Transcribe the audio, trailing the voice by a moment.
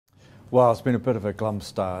Well, it's been a bit of a glum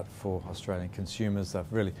start for Australian consumers. They've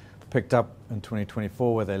really picked up in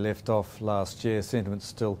 2024 where they left off last year. Sentiment's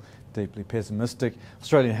still deeply pessimistic.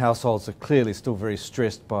 Australian households are clearly still very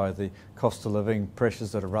stressed by the cost of living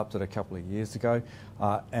pressures that erupted a couple of years ago,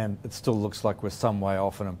 and it still looks like we're some way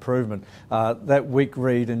off an improvement. That weak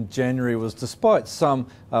read in January was despite some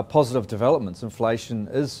positive developments. Inflation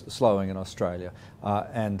is slowing in Australia,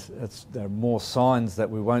 and there are more signs that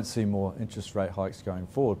we won't see more interest rate hikes going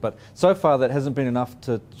forward. But so far that hasn't been enough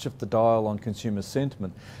to shift the dial on consumer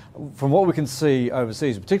sentiment. From what we can see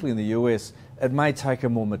overseas, particularly in the US, it may take a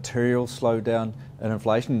more material slowdown in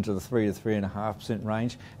inflation into the 3 to 3.5%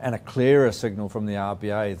 range and a clearer signal from the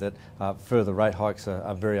RBA that further rate hikes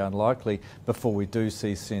are very unlikely before we do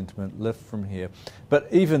see sentiment lift from here. But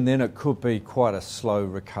even then it could be quite a slow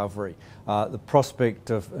recovery. The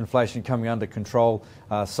prospect of inflation coming under control,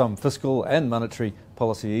 some fiscal and monetary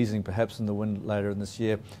policy easing perhaps in the wind later in this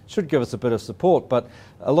year should give us a bit of support, but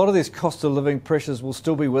a lot of these cost of living pressures will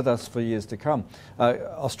still be with us for years to come.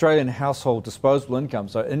 Australian household disposable income,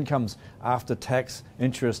 so incomes after tax,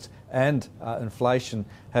 interest and inflation,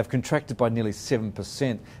 have contracted by nearly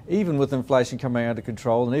 7%. Even with inflation coming under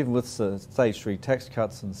control and even with the stage 3 tax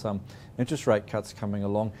cuts and some interest rate cuts coming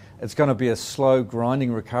along, it's going to be a slow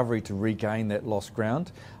grinding recovery to regain that lost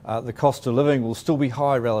ground. The cost of living will still be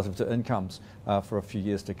high relative to incomes for a few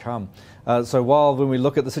years to come. So while when we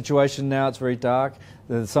look at the situation now it's very dark,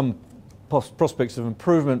 there's some prospects of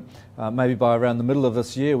improvement. Maybe by around the middle of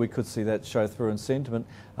this year we could see that show through in sentiment,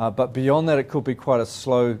 but beyond that it could be quite a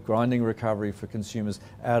slow grinding recovery for consumers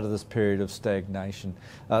out of this period of stagnation.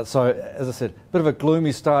 So as I said, a bit of a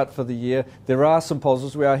gloomy start for the year. There are some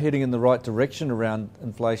positives. We are heading in the right direction around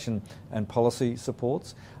inflation and policy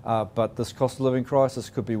supports, but this cost of living crisis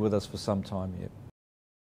could be with us for some time yet.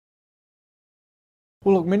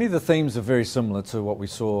 Well, look, many of the themes are very similar to what we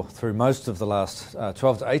saw through most of the last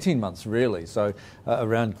 12 to 18 months, really. So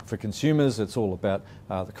around for consumers, it's all about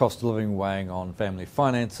the cost of living weighing on family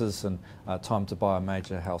finances and time to buy a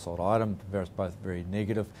major household item, both very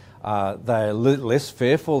negative. They're less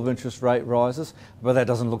fearful of interest rate rises, but that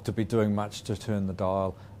doesn't look to be doing much to turn the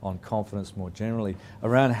dial on confidence more generally.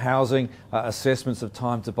 Around housing, assessments of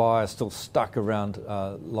time to buy are still stuck around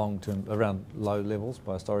around low levels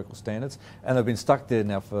by historical standards, and they've been stuck there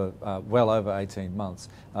now for well over 18 months,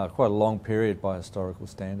 quite a long period by historical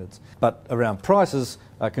standards. But around prices,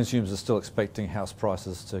 consumers are still expecting house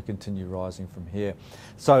prices to continue rising from here.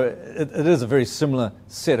 So it is a very similar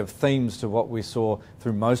set of themes to what we saw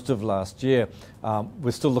through most of last year. We're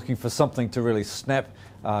still looking for something to really snap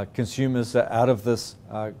consumers out of this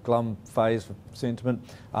glum phase of sentiment.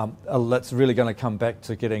 That's really going to come back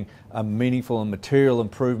to getting a meaningful and material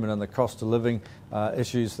improvement in the cost of living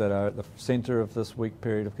issues that are at the centre of this weak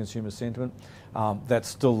period of consumer sentiment. That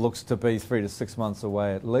still looks to be 3 to 6 months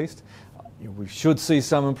away at least. We should see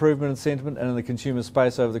some improvement in sentiment and in the consumer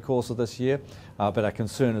space over the course of this year, but our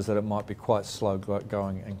concern is that it might be quite slow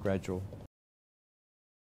going and gradual.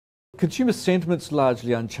 Consumer sentiment's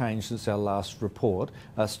largely unchanged since our last report,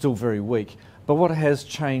 still very weak. But what has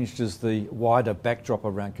changed is the wider backdrop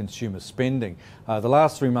around consumer spending. The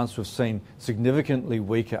last 3 months we've seen significantly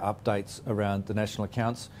weaker updates around the national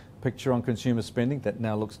accounts picture on consumer spending. That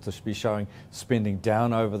now looks to be showing spending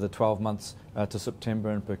down over the 12 months to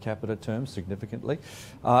September in per capita terms significantly.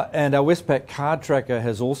 And our Westpac card tracker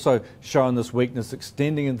has also shown this weakness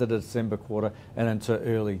extending into the December quarter and into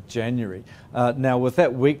early January. Now with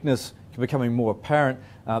that weakness becoming more apparent,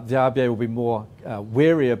 the RBA will be more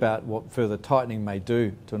wary about what further tightening may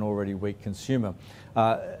do to an already weak consumer.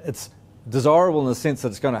 It's desirable in the sense that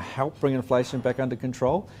it's going to help bring inflation back under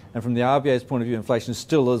control, and from the RBA's point of view inflation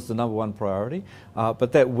still is the #1 priority,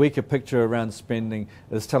 but that weaker picture around spending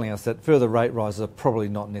is telling us that further rate rises are probably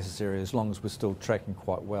not necessary as long as we're still tracking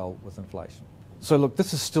quite well with inflation. So look,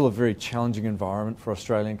 this is still a very challenging environment for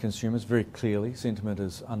Australian consumers. Very clearly sentiment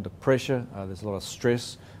is under pressure, there's a lot of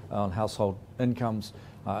stress on household incomes,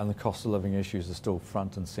 and the cost of living issues are still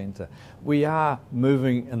front and centre. We are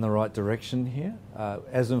moving in the right direction here.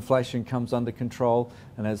 As inflation comes under control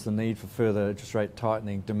and as the need for further interest rate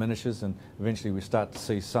tightening diminishes and eventually we start to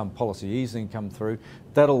see some policy easing come through,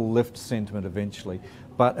 that'll lift sentiment eventually.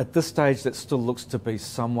 But at this stage that still looks to be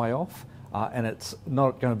some way off, and it's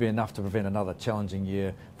not going to be enough to prevent another challenging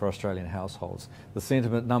year for Australian households. The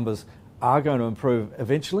sentiment numbers are going to improve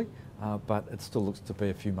eventually, but it still looks to be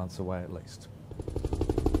a few months away at least.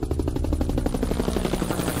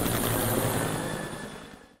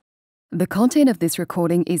 The content of this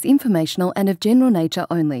recording is informational and of general nature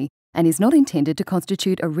only and is not intended to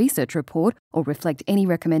constitute a research report or reflect any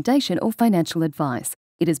recommendation or financial advice.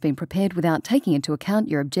 It has been prepared without taking into account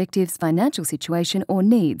your objectives, financial situation or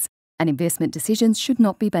needs, and investment decisions should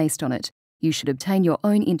not be based on it. You should obtain your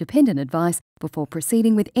own independent advice before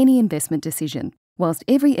proceeding with any investment decision. Whilst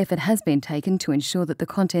every effort has been taken to ensure that the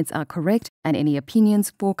contents are correct and any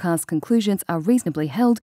opinions, forecasts, conclusions are reasonably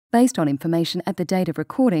held based on information at the date of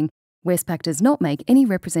recording, Westpac does not make any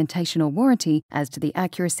representation or warranty as to the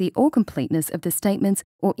accuracy or completeness of the statements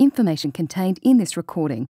or information contained in this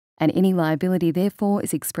recording, and any liability therefore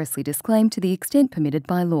is expressly disclaimed to the extent permitted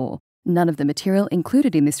by law. None of the material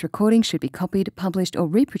included in this recording should be copied, published or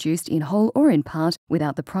reproduced in whole or in part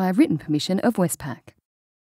without the prior written permission of Westpac.